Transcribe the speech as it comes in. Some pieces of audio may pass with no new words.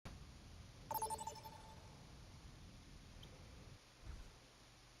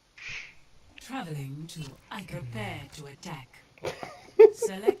Traveling to prepare to attack.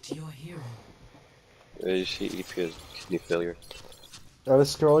 Select your hero. You see EP's kidney failure. I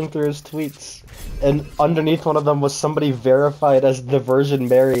was scrolling through his tweets, and underneath one of them was somebody verified as the Virgin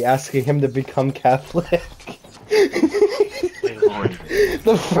Mary asking him to become Catholic. Wait, Lord.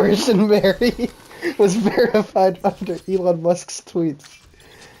 The Virgin Mary was verified under Elon Musk's tweets.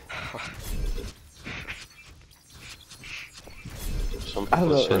 Some I don't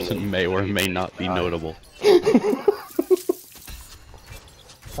people know. say Person may or may not be notable.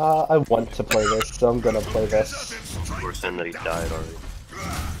 I want to play this, so I'm gonna play this. we're saying that he died already.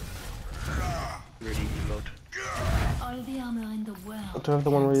 Really emote. All the armor in the world. Do I have the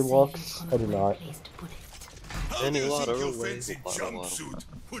one where he walks? I do not. Any water away, water.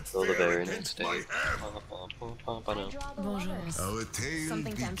 Till the very next day. Bonjour. Our tale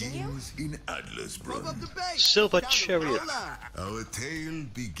Something tempting you? begins in Atlasbrunn. Silver chariot. Our tale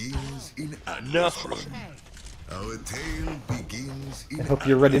begins in No. Atlasbrunn. Our tale begins in I hope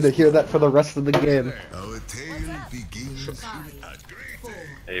you're ready to hear that for the rest of the game. Our tale begins in Atlasbrunn.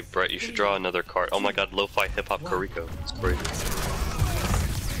 Hey Brett, you should draw another card. Oh my god, lo-fi hip-hop Kariko. It's crazy.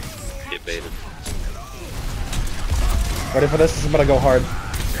 Get baited. Ready for this? This is gonna go hard.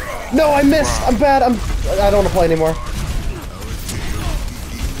 No, I missed! I'm bad! I don't want to play anymore.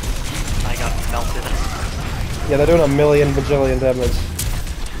 I got melted. Yeah, they're doing a million bajillion damage.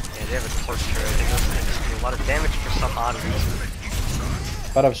 Yeah, they have a torture. I think that's gonna do a lot of damage for some odd reason.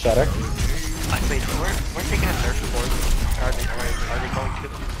 But I've Shatter. I wait, we're taking a nerf board. Are they going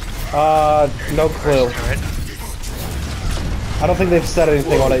to? No clue. Turret? I don't think they've said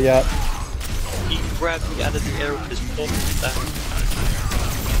anything on it yet. He grabbed me out of the air with his pole.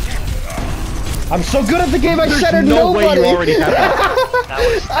 I'm so good at the game, I shattered No way nobody! you already have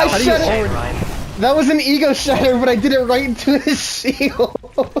that. That was shattered- insane, Ryan. That was an ego shatter, but I did it right into his shield.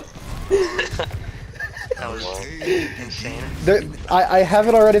 That was insane. I have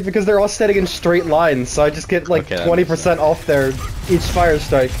it already because they're all standing in straight lines, so I just get like Okay, that 20% off their each fire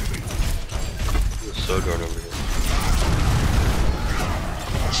strike. Sojourn over here.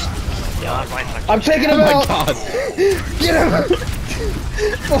 Yeah, Ryan's like, I'm taking him Oh my out! god. Get him!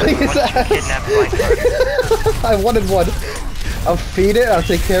 Pulling his ass! kidnap Ryan. I wanted one. I'll feed it, I'll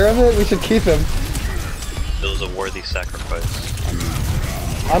take care of it, we should keep him. It was a worthy sacrifice.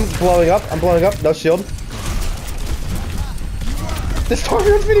 I'm blowing up, no shield. This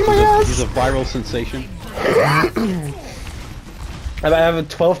Targaryen's beating my ass! He's a viral sensation. And I have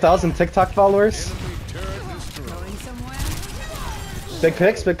 12,000 TikTok followers. Going somewhere? Big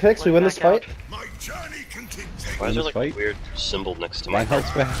picks, we win this fight. My journey continues. Why is there like Fight? a weird symbol next to My my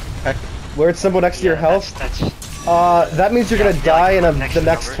health's back. Weird symbol next to your health. That's That means you're gonna Yeah, die in next the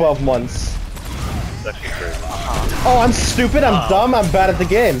next number. 12 months. That's actually crazy. Oh, I'm stupid, I'm dumb, I'm bad at the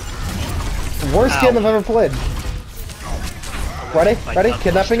game. Worst Ow. game I've ever played. Ready? Ready?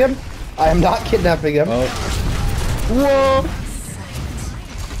 Kidnapping him? I am not kidnapping him. Oh, Whoa!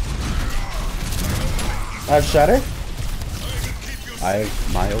 I have Shatter. I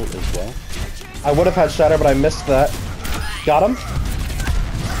have my ult as well. I would have had Shatter, but I missed that. Got him.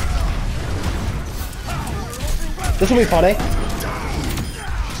 This will be funny.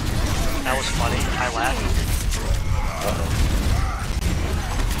 That was funny. I laughed.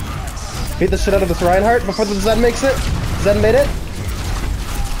 Beat the shit out of this Reinhardt before the Zen makes it. Zen made it.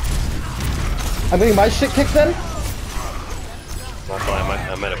 I'm getting my shit kicked then.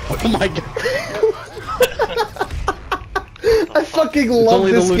 I might have put Oh my god. I fucking It's love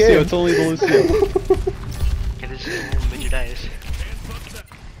only the this Lucio, game. it's only the Lucio. Get his midget eyes.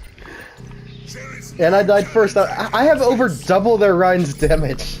 And I died first. I have over double their Ryan's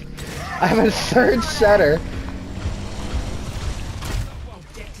damage. I have a third Shatter.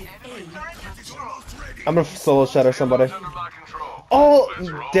 I'm gonna solo Shatter somebody. Oh,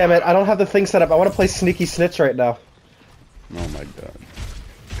 damn it. I don't have the thing set up. I want to play Sneaky Snitch right now. Oh my god.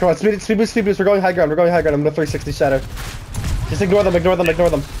 Come on, speed boost. We're going high ground. I'm gonna 360 Shatter. Just ignore them. no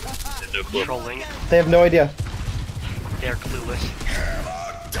clue. Trolling. They have no idea. They're clueless.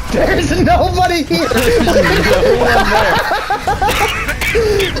 There's nobody here!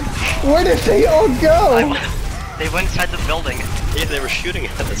 Where did they all go? They went inside the building. Yeah, they were shooting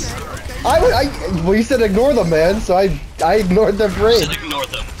at us. Well, you said ignore them, man, so I ignored their brain. Just ignore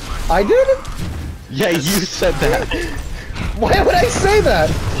them. I did? Yeah, you said that. Why would I say that?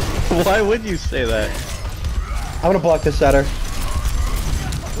 Why would you say that? I'm gonna block this Shatter.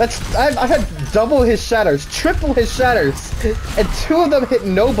 I've had double his Shatters, triple his Shatters, and 2 of them hit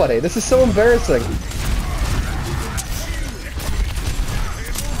nobody. This is so embarrassing.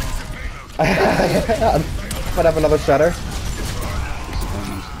 I might have another Shatter.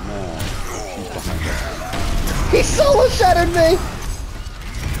 He solo shattered me!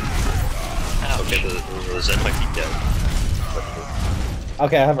 Okay, the Zen might be dead.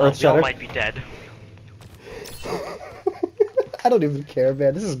 Okay, I have Earth We all Shatter. might be dead. I don't even care,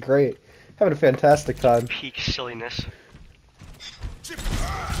 man. This is great. Having a fantastic time. Peak silliness.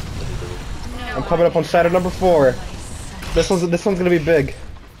 I'm coming up on shatter number 4. This one's gonna be big.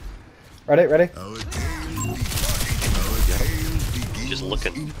 Ready? Our tale begins. Just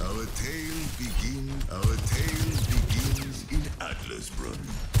looking. Our tale begins in Atlasbrun.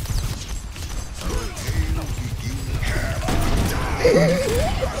 Our tale begins.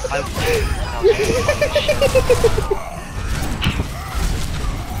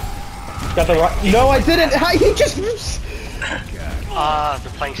 Got the right. No, I didn't. He just.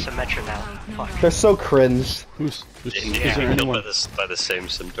 They're playing Symmetra now. Fuck. They're so cringe. Is They there built anyone? by the same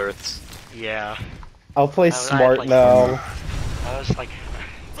Simturths. Yeah. I'll play I smart like- now. I was like,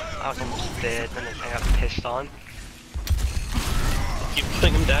 I was almost dead, then I got pissed on. Keep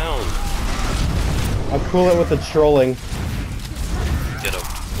putting him down. I'm cool it with the trolling. Get him.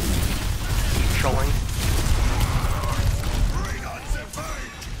 Trolling.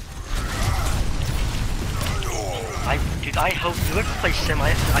 Dude, I hope whoever plays Sim,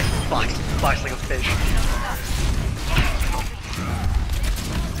 I box like a fish.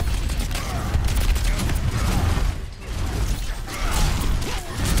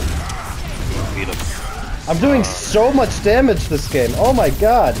 Beat him. I'm doing so much damage this game. Oh my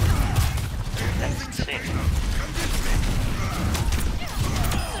god. That's insane.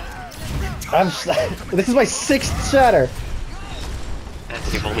 This is my 6th shatter.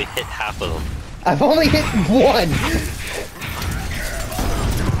 You've only hit half of them. I've only hit 1.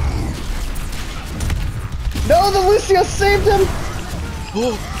 No, the Lucio saved him.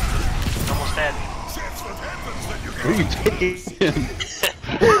 Almost dead. Where are you taking him?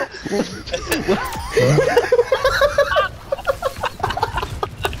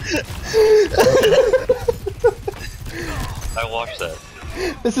 I watched that.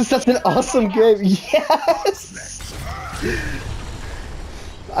 This is such an awesome game. Yes.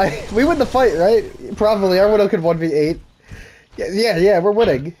 We win the fight, right? Probably. Our Widow could 1v8. Yeah, we're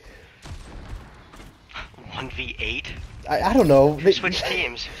winning. 1v8? I don't know. Switch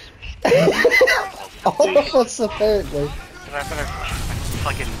teams. All of us apparently. I better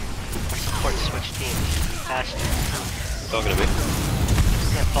fucking support switch teams. Fast. Talking to me.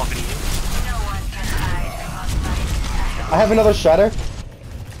 I'm not talking to you. I have another shatter.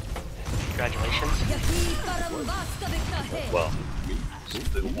 Congratulations. Well.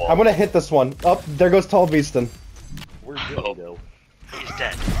 I'm gonna hit this one. Oh, there goes Tall Beaston. Where'd Joey go? He's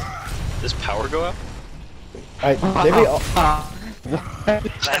dead. Does power go out? Alright, maybe.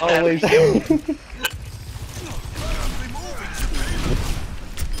 That Always. happened.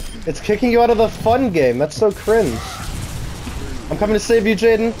 It's kicking you out of the fun game. That's so cringe. I'm coming to save you,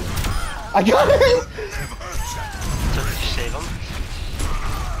 Jaden. I got it. So did you save him?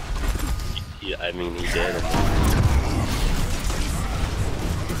 Yeah, I mean he did.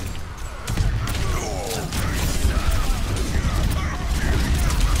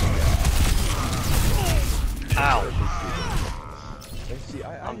 Ow. See,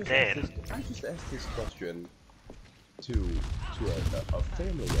 I'm dead. I just asked this question to a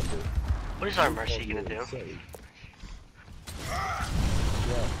family member. What is our Mercy gonna do? Yeah.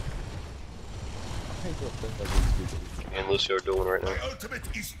 I think what I've been speaking. Me and Lucio are doing right now.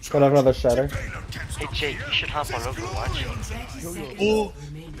 Got another shatter. Hey Jake, you should hop on Overwatch.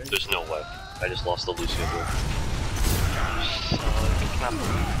 There's no way. I just lost the Lucio duel. So, I cannot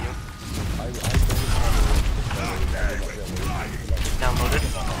believe you. Downloaded.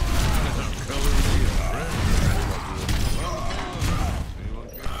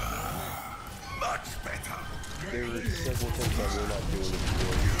 There were several things I will not do in this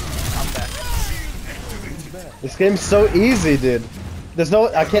world. I'm back. This game's so easy, dude.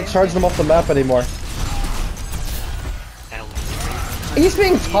 I can't charge them off the map anymore. He's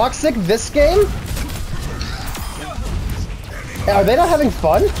being toxic this game? Are they not having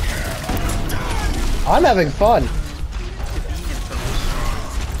fun? I'm having fun.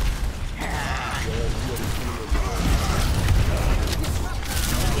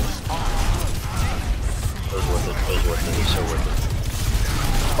 It was worth it. It was worth it. It was so worth it.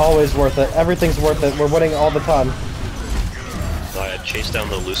 Always worth it. Everything's worth it. We're winning all the time. So I had chased down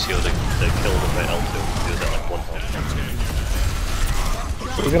the Lucio to kill him with my L2. He was at like 1 health.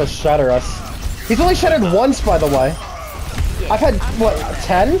 He's gonna shatter us. He's only shattered once, by the way. I've had, what,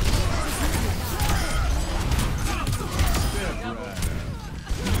 10?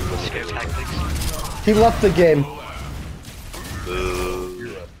 Scare tactics. He left the game. Boo.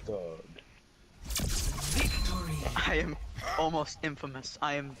 You're a thug. I am almost infamous.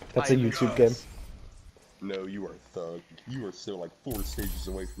 I am. That's a YouTube game. No, you are thug. You are still like 4 stages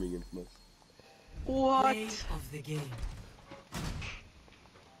away from being infamous. What? Play of the game.